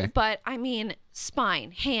ultrasound. Okay. But I mean,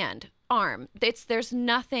 spine, hand, arm, there's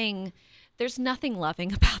nothing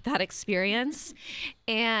loving about that experience.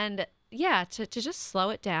 And to just slow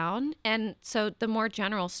it down. And so the more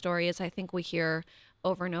general story is, I think we hear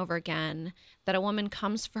over and over again that a woman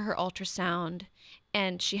comes for her ultrasound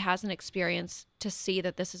and she has an experience to see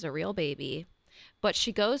that this is a real baby, but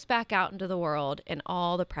she goes back out into the world and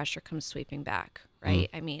all the pressure comes sweeping back, right?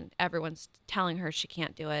 I mean, everyone's telling her she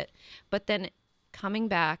can't do it, but then coming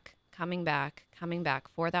back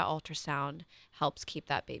for that ultrasound helps keep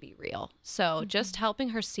that baby real. So just helping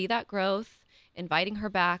her see that growth, inviting her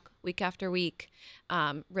back week after week,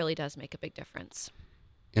 really does make a big difference.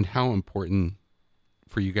 And how important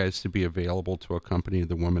for you guys to be available to accompany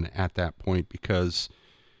the woman at that point, because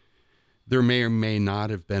there may or may not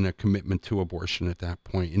have been a commitment to abortion at that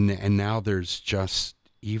point. And now there's just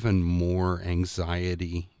even more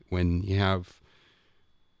anxiety when you have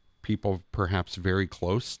people perhaps very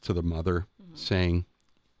close to the mother saying,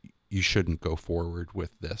 you shouldn't go forward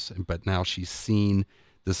with this. But now she's seen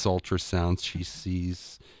this ultrasound. She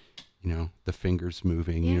sees, the fingers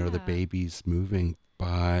moving, the baby's moving.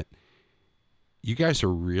 But you guys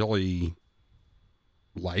are really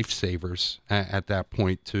lifesavers at that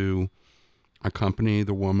point to accompany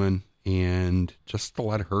the woman and just to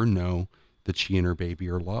let her know that she and her baby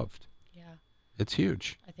are loved. It's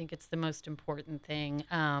huge. I think it's the most important thing.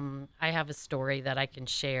 I have a story that I can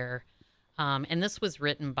share. And this was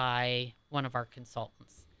written by one of our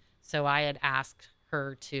consultants. So I had asked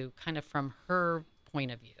her to kind of from her point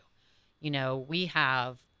of view, we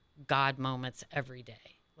have God moments every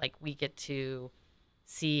day. Like we get to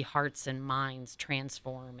see hearts and minds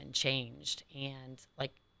transform and changed. And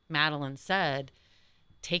like Madeline said,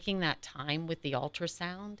 taking that time with the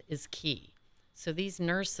ultrasound is key. So these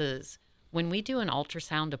nurses, when we do an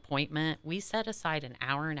ultrasound appointment, we set aside an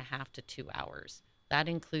hour and a half to 2 hours. That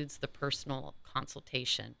includes the personal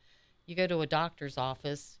consultation. You go to a doctor's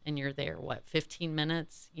office and you're there, 15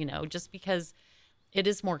 minutes, just because it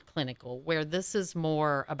is more clinical, where this is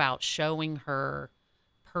more about showing her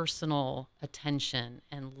personal attention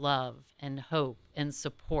and love and hope and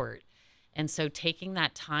support. And so taking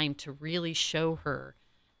that time to really show her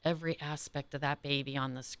every aspect of that baby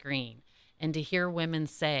on the screen, and to hear women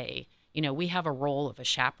say, we have a role of a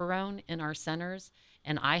chaperone in our centers,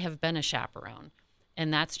 and I have been a chaperone.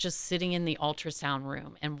 And that's just sitting in the ultrasound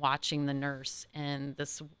room and watching the nurse and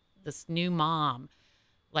this new mom.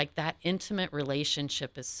 Like that intimate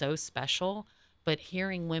relationship is so special. But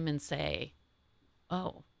hearing women say,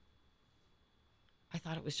 oh, I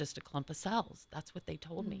thought it was just a clump of cells. That's what they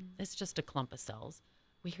told me. It's just a clump of cells.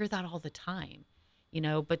 We hear that all the time,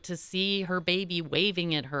 but to see her baby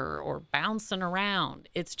waving at her or bouncing around,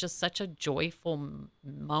 it's just such a joyful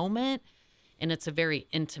moment. And it's a very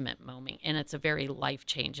intimate moment, and it's a very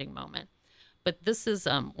life-changing moment. But this is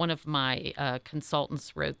one of my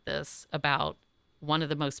consultants wrote this about one of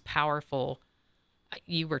the most powerful.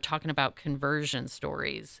 You were talking about conversion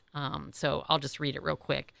stories, so I'll just read it real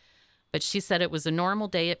quick. But she said, it was a normal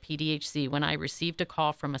day at PDHC when I received a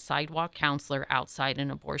call from a sidewalk counselor outside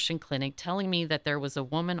an abortion clinic telling me that there was a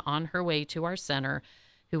woman on her way to our center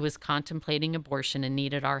who was contemplating abortion and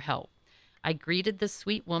needed our help. I greeted the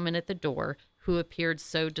sweet woman at the door, who appeared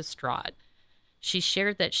so distraught. She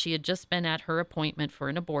shared that she had just been at her appointment for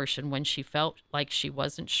an abortion when she felt like she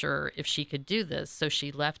wasn't sure if she could do this, so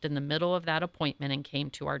she left in the middle of that appointment and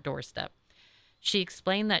came to our doorstep. She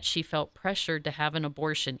explained that she felt pressured to have an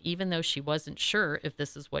abortion even though she wasn't sure if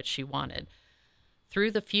this is what she wanted.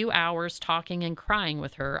 Through the few hours talking and crying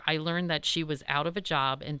with her, I learned that she was out of a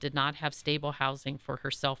job and did not have stable housing for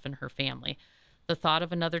herself and her family. The thought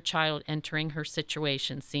of another child entering her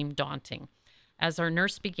situation seemed daunting. As our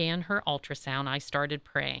nurse began her ultrasound, I started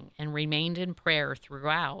praying and remained in prayer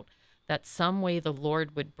throughout that some way the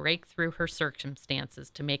Lord would break through her circumstances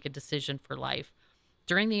to make a decision for life.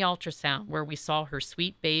 During the ultrasound, where we saw her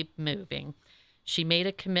sweet babe moving, she made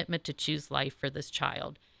a commitment to choose life for this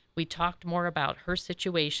child. We talked more about her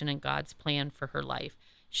situation and God's plan for her life.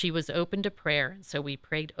 She was open to prayer, and so we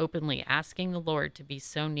prayed openly, asking the Lord to be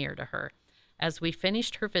so near to her. As we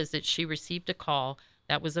finished her visit, she received a call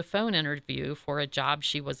that was a phone interview for a job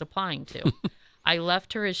she was applying to. I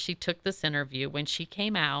left her as she took this interview. When she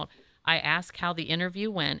came out, I asked how the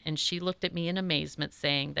interview went, and she looked at me in amazement,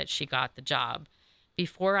 saying that she got the job.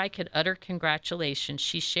 Before I could utter congratulations,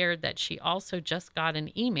 she shared that she also just got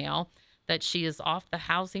an email that she is off the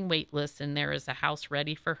housing wait list and there is a house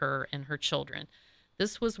ready for her and her children.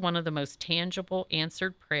 This was one of the most tangible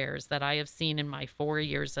answered prayers that I have seen in my 4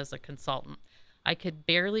 years as a consultant. I could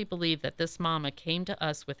barely believe that this mama came to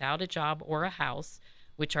us without a job or a house,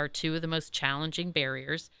 which are two of the most challenging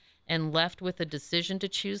barriers, and left with a decision to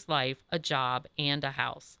choose life, a job, and a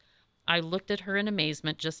house. I looked at her in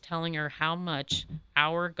amazement, just telling her how much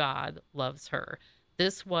our God loves her.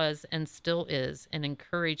 This was and still is an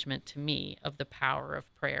encouragement to me of the power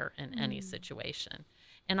of prayer in any situation.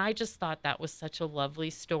 And I just thought that was such a lovely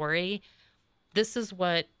story.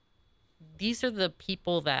 These are the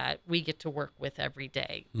people that we get to work with every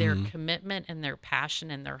day. Their commitment and their passion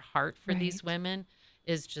and their heart for these women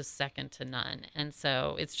is just second to none. And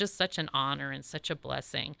so it's just such an honor and such a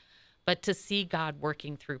blessing. But to see God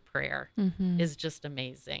working through prayer is just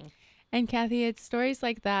amazing. And Kathy, it's stories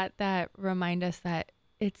like that that remind us that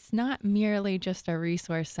it's not merely just a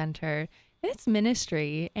resource center, it's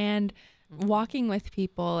ministry and walking with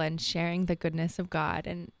people and sharing the goodness of God.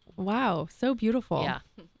 And wow, so beautiful. Yeah,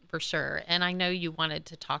 for sure. And I know you wanted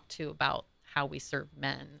to talk too about how we serve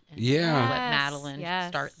men. And Yeah. let Madeline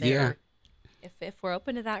start there. Yeah. If we're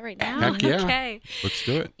open to that right now. Heck yeah. Okay. Let's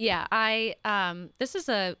do it. Yeah, this is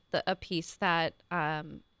a piece that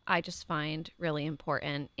I just find really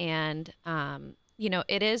important, and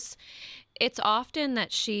it's often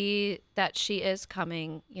that she is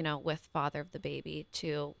coming, with father of the baby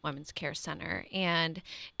to Women's Care Center, and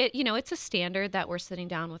it's a standard that we're sitting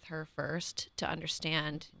down with her first to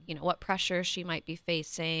understand, what pressure she might be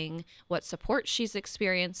facing, what support she's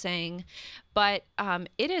experiencing, but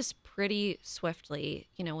it is pretty swiftly,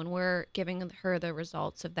 when we're giving her the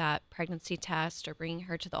results of that pregnancy test or bringing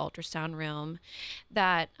her to the ultrasound room,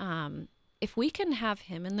 that if we can have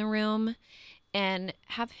him in the room, and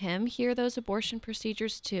have him hear those abortion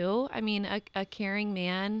procedures too. I mean, a caring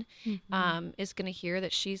man is going to hear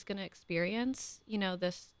that she's going to experience,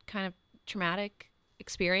 this kind of traumatic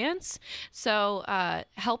experience. So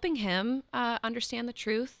helping him understand the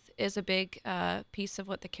truth is a big piece of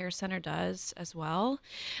what the care center does as well.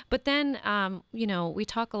 But then, we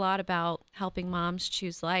talk a lot about helping moms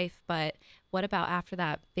choose life, but what about after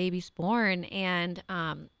that baby's born? And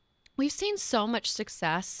we've seen so much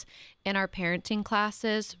success in our parenting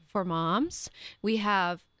classes for moms. We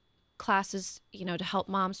have classes, to help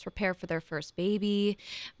moms prepare for their first baby,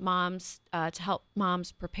 to help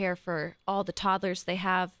moms prepare for all the toddlers they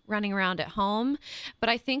have running around at home. But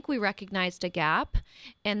I think we recognized a gap,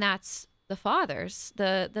 and that's the fathers,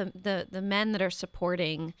 the men that are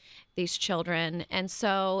supporting these children. And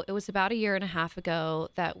so it was about 1.5 years ago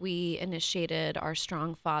that we initiated our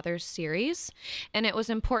Strong Fathers series. And it was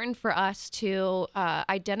important for us to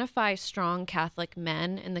identify strong Catholic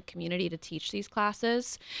men in the community to teach these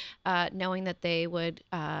classes, knowing that they would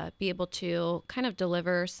be able to kind of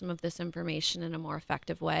deliver some of this information in a more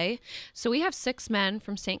effective way. So we have 6 men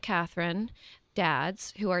from St. Catherine,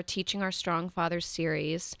 dads, who are teaching our Strong Fathers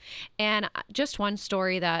series. And just one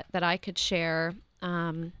story that I could share.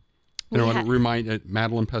 I want to remind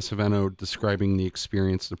Madeline Pesavento describing the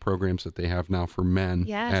experience, the programs that they have now for men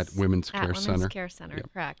at Women's Care Center. Women's Care Center,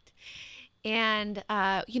 yep. Correct. And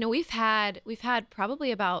we've had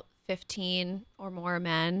probably about 15 or more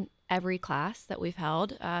men every class that we've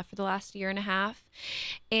held for the last 1.5 years.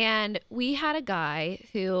 And we had a guy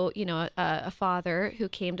who, a father who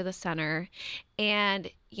came to the center,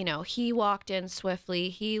 and, he walked in swiftly.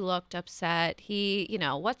 He looked upset. He,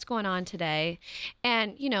 what's going on today?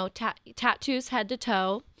 And, tattoos head to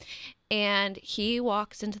toe. And he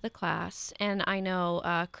walks into the class, and I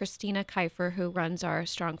know Christina Kiefer, who runs our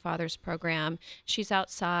Strong Fathers program, she's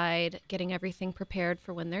outside getting everything prepared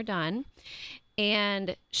for when they're done.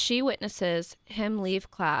 And she witnesses him leave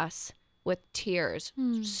class with tears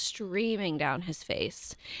streaming down his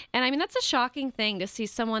face. And I mean, that's a shocking thing to see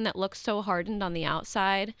someone that looks so hardened on the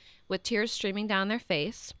outside with tears streaming down their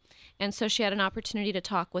face. And so she had an opportunity to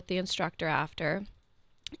talk with the instructor after.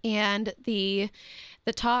 And the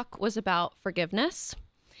talk was about forgiveness.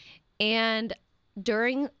 And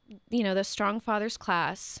during, the Strong Fathers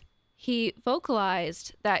class, he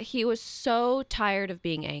vocalized that he was so tired of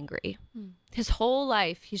being angry. His whole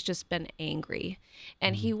life, he's just been angry.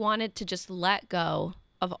 And he wanted to just let go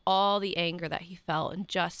of all the anger that he felt and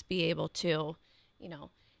just be able to,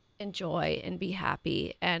 enjoy and be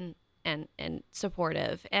happy and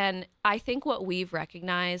supportive. And I think what we've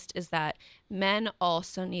recognized is that men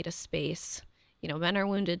also need a space. Men are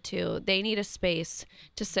wounded too. They need a space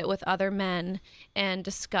to sit with other men and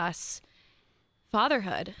discuss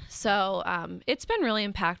fatherhood. So it's been really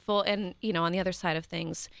impactful. And, on the other side of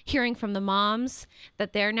things, hearing from the moms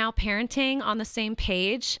that they're now parenting on the same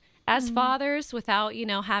page as fathers without,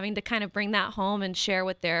 having to kind of bring that home and share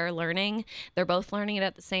what they're learning. They're both learning it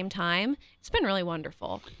at the same time. It's been really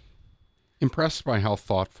wonderful. Impressed by how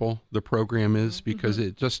thoughtful the program is, because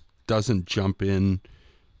it just doesn't jump in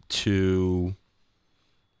to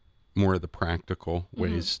more of the practical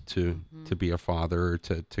ways to be a father, or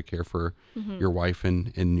to care for your wife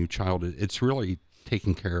and new child. It's really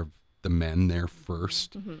taking care of the men there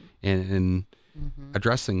first, and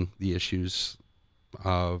addressing the issues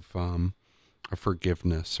of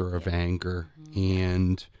forgiveness or of anger,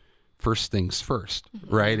 and first things first,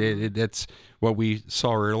 right? It's what we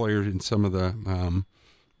saw earlier in some of the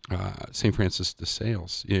St. Francis de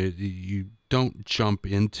Sales. You don't jump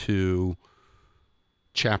into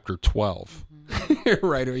chapter 12,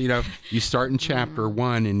 right? Or, you start in chapter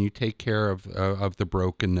 1 and you take care of the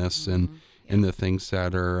brokenness and the things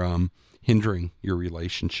that are hindering your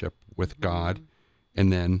relationship with God,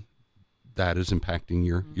 and then that is impacting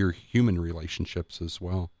your human relationships as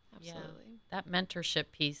well. Absolutely. That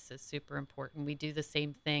mentorship piece is super important. We do the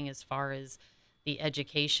same thing as far as the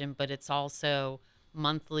education, but it's also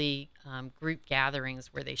monthly group gatherings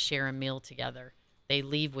where they share a meal together. They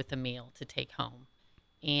leave with a meal to take home.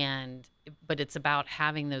 But it's about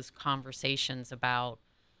having those conversations about,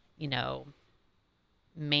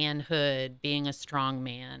 manhood, being a strong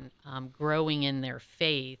man, growing in their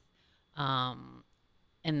faith. And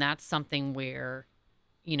that's something where,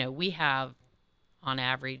 we have on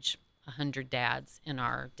average 100 dads in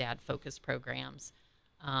our dad focused programs.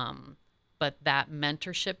 But that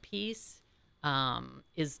mentorship piece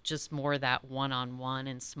is just more that one-on-one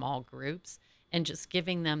in small groups, and just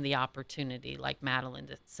giving them the opportunity, like Madeline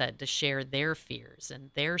said, to share their fears and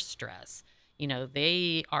their stress.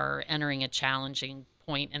 They are entering a challenging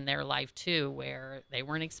point in their life too where they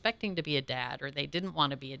weren't expecting to be a dad or they didn't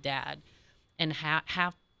want to be a dad, and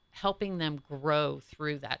helping them grow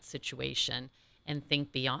through that situation and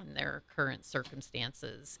think beyond their current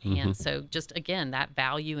circumstances. And so just again, that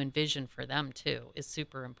value and vision for them too is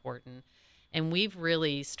super important. And we've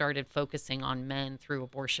really started focusing on men through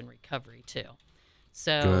abortion recovery too.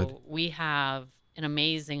 So Good. we have an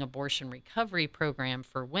amazing abortion recovery program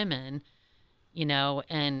for women, you know,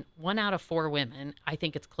 and 1 out of 4 women, I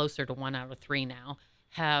think it's closer to 1 out of 3 now,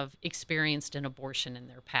 have experienced an abortion in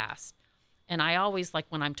their past. And I always, like,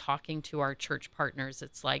 when I'm talking to our church partners,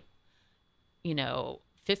 it's like, you know,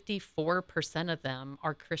 54% of them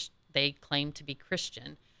are they claim to be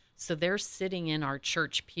Christian. So they're sitting in our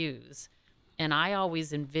church pews. And I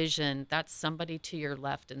always envision that's somebody to your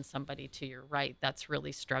left and somebody to your right that's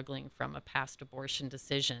really struggling from a past abortion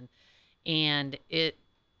decision. And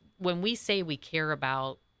when we say we care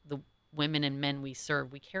about the women and men we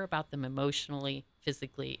serve, we care about them emotionally,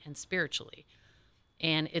 physically, and spiritually.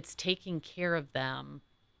 And it's taking care of them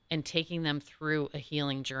and taking them through a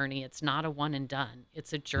healing journey. It's not a one and done.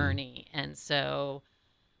 It's a journey. And so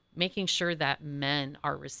making sure that men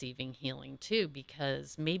are receiving healing too,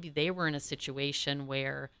 because maybe they were in a situation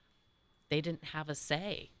where they didn't have a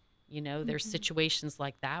say. You know, there's situations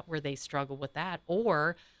like that where they struggle with that.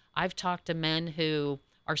 Or I've talked to men who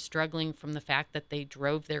are struggling from the fact that they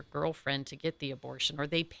drove their girlfriend to get the abortion or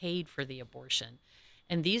they paid for the abortion.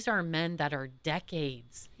 And these are men that are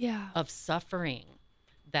decades of suffering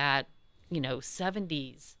that, you know,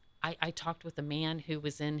 70s. I talked with a man who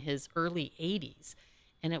was in his early 80s,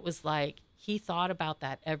 and it was like he thought about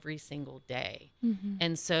that every single day.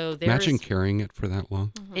 And so Imagine carrying it for that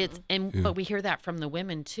long. But we hear that from the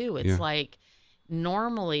women too. It's like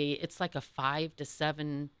normally it's like a 5 to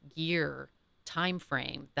 7 year time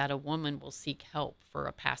frame that a woman will seek help for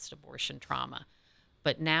a past abortion trauma.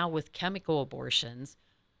 But now with chemical abortions,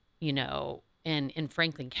 you know, and in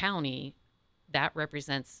Franklin County, that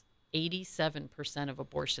represents 87% of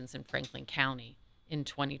abortions in Franklin County in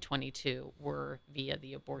 2022 were via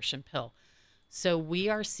the abortion pill. So we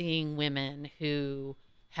are seeing women who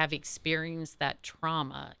have experienced that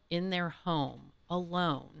trauma in their home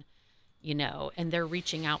alone, you know, and they're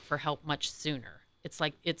reaching out for help much sooner. It's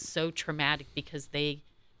like, it's so traumatic because they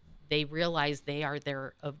realize they are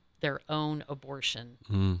their own abortion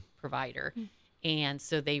provider. And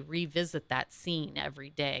so they revisit that scene every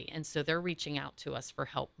day. And so they're reaching out to us for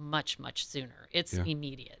help much, much sooner. It's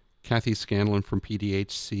immediate. Kathy Scanlon from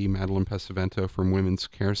PDHC, Madeline Pesavento from Women's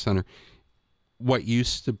Care Center. What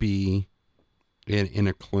used to be in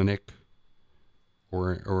a clinic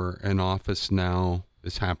or an office now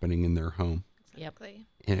is happening in their home. Exactly.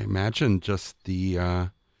 And imagine just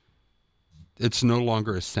it's no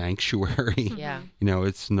longer a sanctuary. Yeah. You know,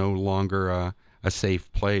 it's no longer a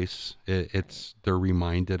safe place. They're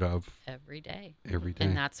reminded of Every day. every day.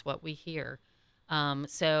 And that's what we hear.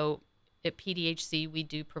 So at PDHC, we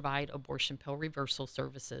do provide abortion pill reversal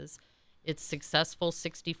services. It's successful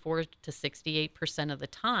 64 to 68% of the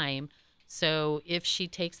time. So if she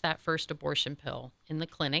takes that first abortion pill in the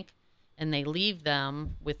clinic and they leave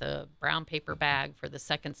them with a brown paper bag for the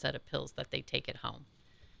second set of pills that they take at home.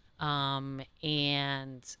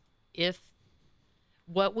 And if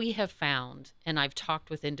what we have found, and I've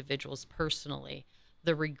talked with individuals personally,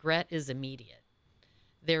 the regret is immediate.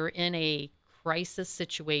 They're in a crisis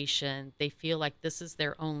situation. They feel like this is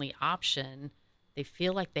their only option. They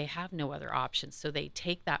feel like they have no other option. So they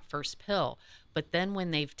take that first pill. But then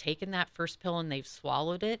when they've taken that first pill and they've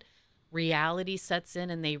swallowed it, reality sets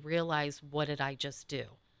in and they realize, what did I just do?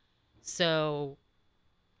 So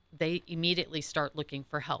they immediately start looking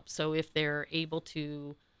for help. So if they're able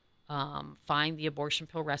to find the Abortion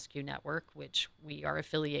Pill Rescue Network, which we are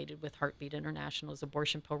affiliated with Heartbeat International's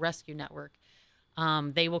Abortion Pill Rescue Network,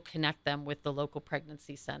 they will connect them with the local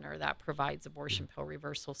pregnancy center that provides abortion pill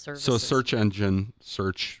reversal services. So search engine,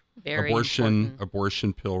 Very abortion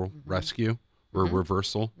important. Pill rescue or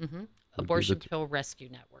reversal. Abortion Pill Rescue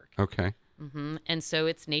Network. Okay. And so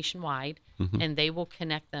it's nationwide, and they will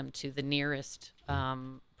connect them to the nearest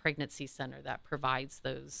pregnancy center that provides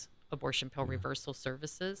those abortion pill reversal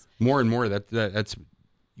services. More and more that's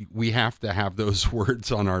we have to have those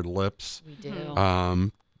words on our lips. We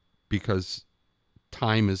do. Because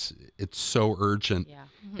time it's so urgent. Yeah.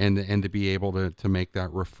 And to be able to make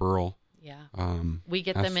that referral. Yeah. has We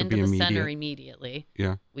get them to into be the center immediate. immediately.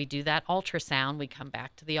 Yeah. We do that ultrasound. We come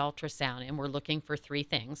back to the ultrasound, and we're looking for 3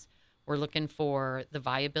 things. We're looking for the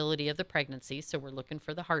viability of the pregnancy. So we're looking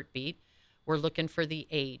for the heartbeat. We're looking for the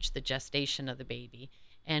age, the gestation of the baby.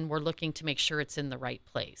 and we're looking to make sure it's in the right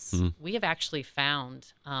place. We have actually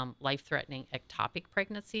found life-threatening ectopic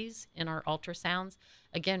pregnancies in our ultrasounds.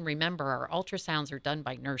 Again, remember, our ultrasounds are done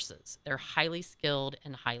by nurses. They're highly skilled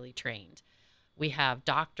and highly trained. We have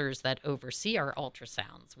doctors that oversee our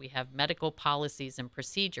ultrasounds. We have medical policies and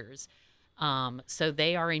procedures. So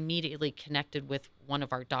they are immediately connected with one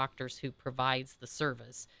of our doctors who provides the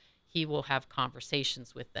service. He will have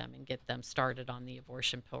conversations with them and get them started on the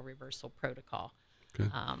abortion pill reversal protocol. Okay.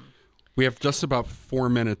 We have just about 4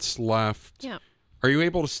 minutes left. Yeah. Are you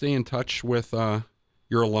able to stay in touch with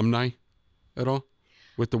your alumni at all?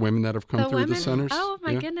 With the women that have come through the centers? Oh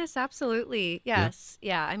my goodness, absolutely. Yes.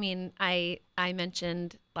 Yeah. I mean, I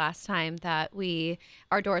mentioned last time that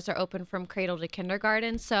our doors are open from cradle to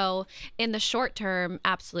kindergarten. So in the short term,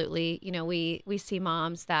 absolutely, we see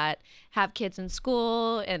moms that have kids in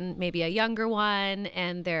school and maybe a younger one,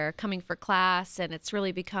 and they're coming for class, and it's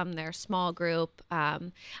really become their small group.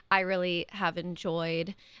 I really have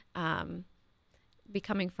enjoyed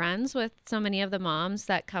becoming friends with so many of the moms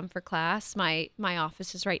that come for class. My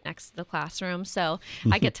office is right next to the classroom, so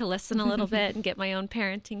I get to listen a little bit and get my own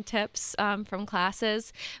parenting tips from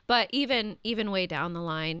classes. But even way down the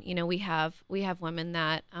line, we have women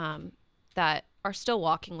that are still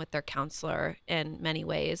walking with their counselor in many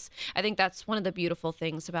ways. I think that's one of the beautiful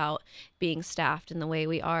things about being staffed in the way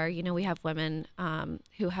we are. We have women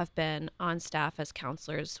who have been on staff as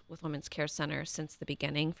counselors with Women's Care Center since the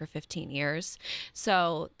beginning for 15 years.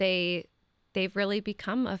 So they've really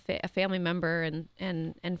become a family member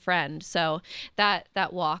and friend. So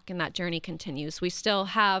that walk and that journey continues. We still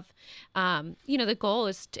have, the goal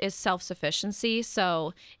is self-sufficiency.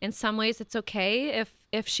 So in some ways it's okay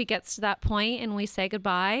if she gets to that point and we say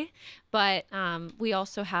goodbye, but we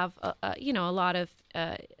also have a lot of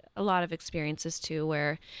experiences too,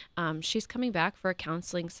 where she's coming back for a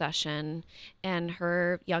counseling session and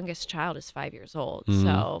her youngest child is 5 years old.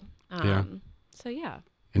 So yeah.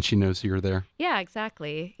 And she knows you're there. Yeah,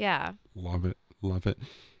 exactly. Yeah. Love it. Love it.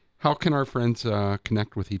 How can our friends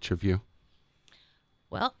connect with each of you?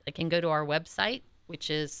 Well, they can go to our website, which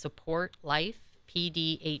is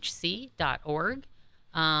supportlifepdhc.org.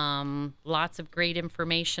 Lots of great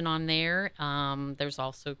information on there. There's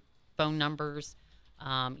also phone numbers.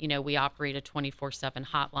 We operate a 24/7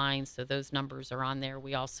 hotline, so those numbers are on there.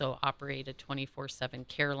 We also operate a 24/7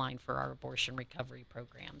 care line for our abortion recovery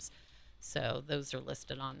programs. So those are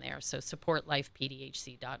listed on there. So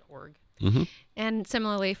supportlifepdhc.org. Mm-hmm. And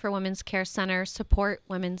similarly for Women's Care Center,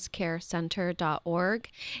 supportwomenscarecenter.org.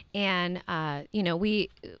 And, we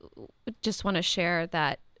just want to share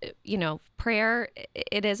that, prayer,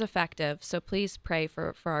 it is effective. So please pray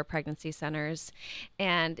for our pregnancy centers.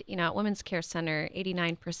 And, at Women's Care Center,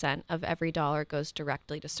 89% of every dollar goes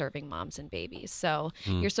directly to serving moms and babies. So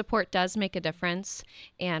your support does make a difference,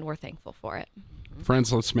 and we're thankful for it.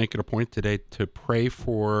 Friends, let's make it a point today to pray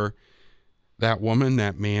for that woman,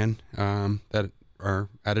 that man that are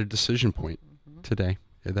at a decision point today,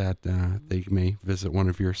 that they may visit one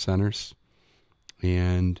of your centers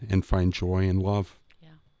and find joy and love. Yeah.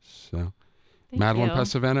 So, Madeline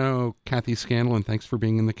Pesavento, Kathy Scanlon, thanks for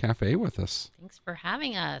being in the cafe with us. Thanks for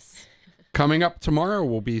having us. Coming up tomorrow,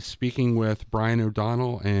 we'll be speaking with Brian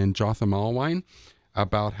O'Donnell and Jotham Alwine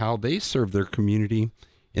about how they serve their community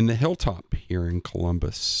in the Hilltop here in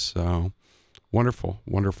Columbus. So wonderful,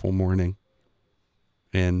 wonderful morning.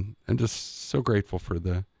 And I'm just so grateful for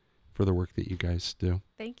the work that you guys do.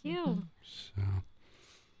 Thank you. So,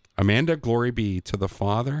 Amanda, glory be to the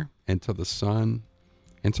Father and to the Son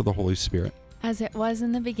and to the Holy Spirit. As it was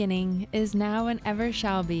in the beginning, is now, and ever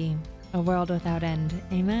shall be, a world without end.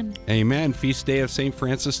 Amen. Amen. Feast day of St.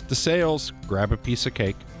 Francis de Sales. Grab a piece of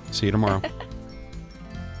cake. See you tomorrow.